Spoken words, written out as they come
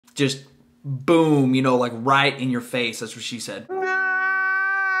just boom, you know, like right in your face. That's what she said.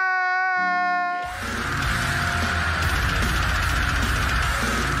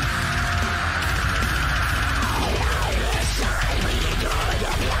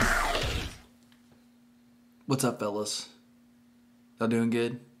 What's up, fellas? Y'all doing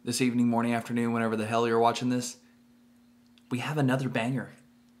good? This evening, morning, afternoon, whenever the hell you're watching this, we have another banger.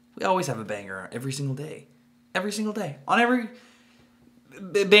 We always have a banger every single day. Every single day. On every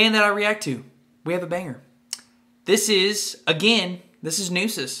band that I react to, we have a banger. This is, again, this is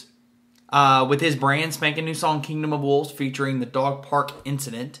NXXSES. With his brand spanking new song, Kingdom of Wolves, featuring the Dog Park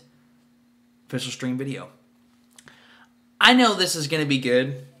Incident official stream video. I know this is going to be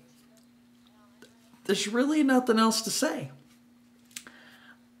good. There's really nothing else to say.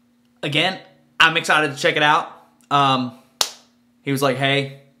 Again, I'm excited to check it out. He was like,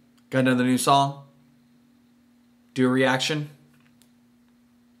 hey, got another new song. Do a reaction.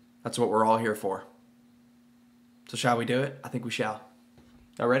 That's what we're all here for. So shall we do it? I think we shall.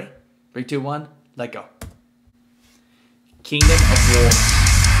 Y'all ready? 3, 2, 1, let go. Kingdom of Wolves.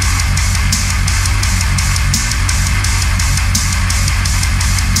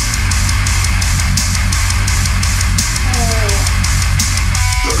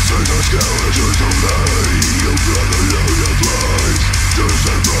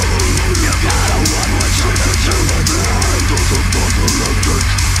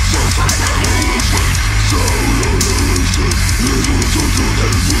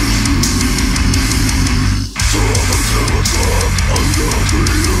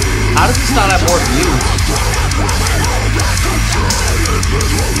 How does this not have more views?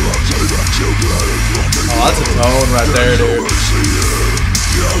 Oh, that's a tone right there, dude.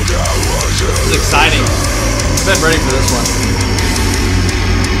 This is exciting. I've been ready for this one.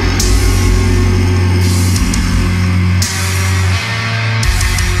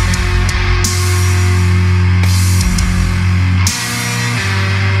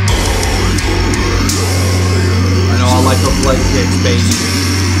 I know I like those leg kicks, baby.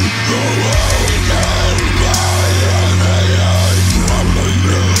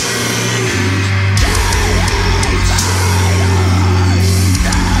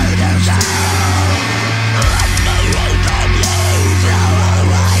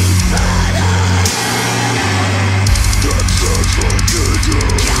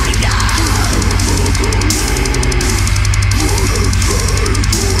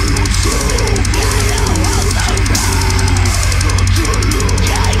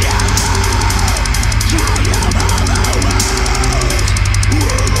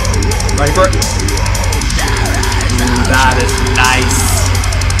 Ready for it? Ooh, that is nice.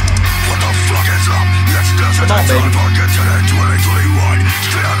 What the fuck is up? Come on, baby.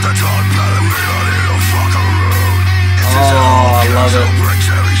 Oh, I love it.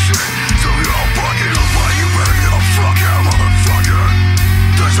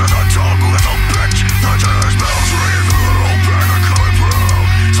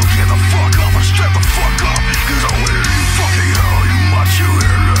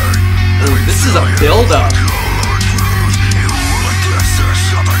 Ooh, this is a build-up.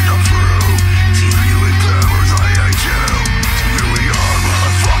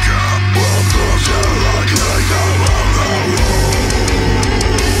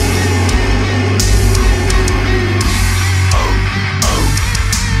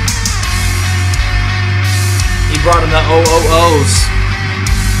 He brought in the OOOs.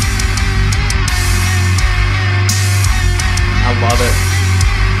 I love it.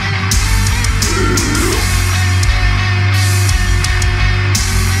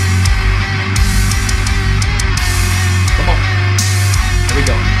 Come on. Here we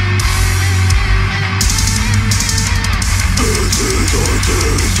go.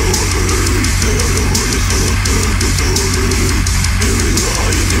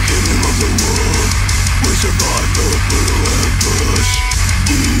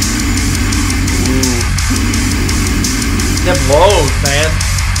 That blows, man.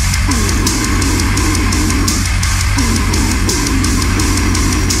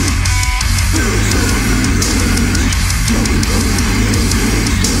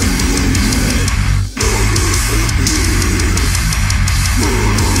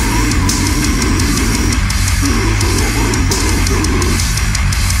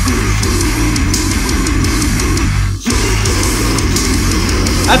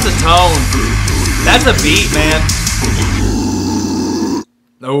 That's a tone. That's a beat, man.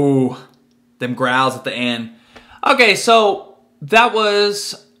 Oh, them growls at the end. Okay, so that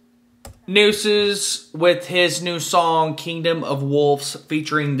was NXXSES with his new song, Kingdom of Wolves,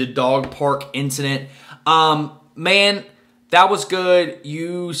 featuring the Dog Park Incident. Man, that was good.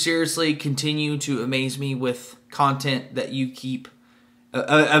 You seriously continue to amaze me with content that you keep.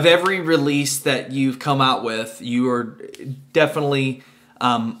 Of every release that you've come out with, you are definitely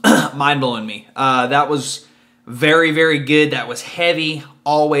mind-blowing me. That was very, very good. That was heavy,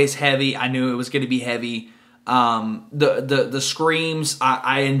 always heavy. I knew it was going to be heavy. The screams,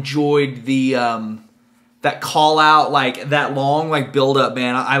 I enjoyed the that call out, like that long like build up,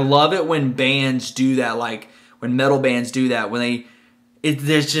 man. I love it when bands do that, like when metal bands do that, when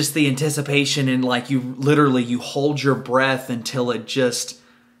there's just the anticipation and like you hold your breath until it just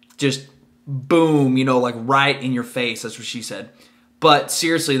boom, you know, like right in your face. That's what she said. But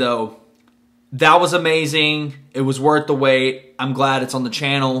seriously though, that was amazing. It was worth the wait. I'm glad it's on the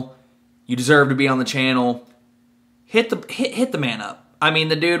channel. You deserve to be on the channel. Hit the man up. I mean,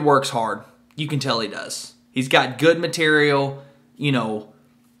 the dude works hard. You can tell he does. He's got good material. You know,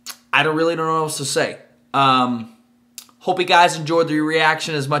 I don't know what else to say. Hope you guys enjoyed the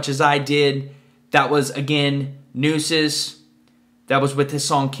reaction as much as I did. That was, again, NXXSES. That was with his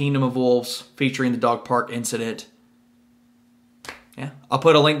song Kingdom of Wolves featuring the dog park incident. Yeah, I'll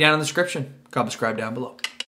put a link down in the description. Subscribe down below.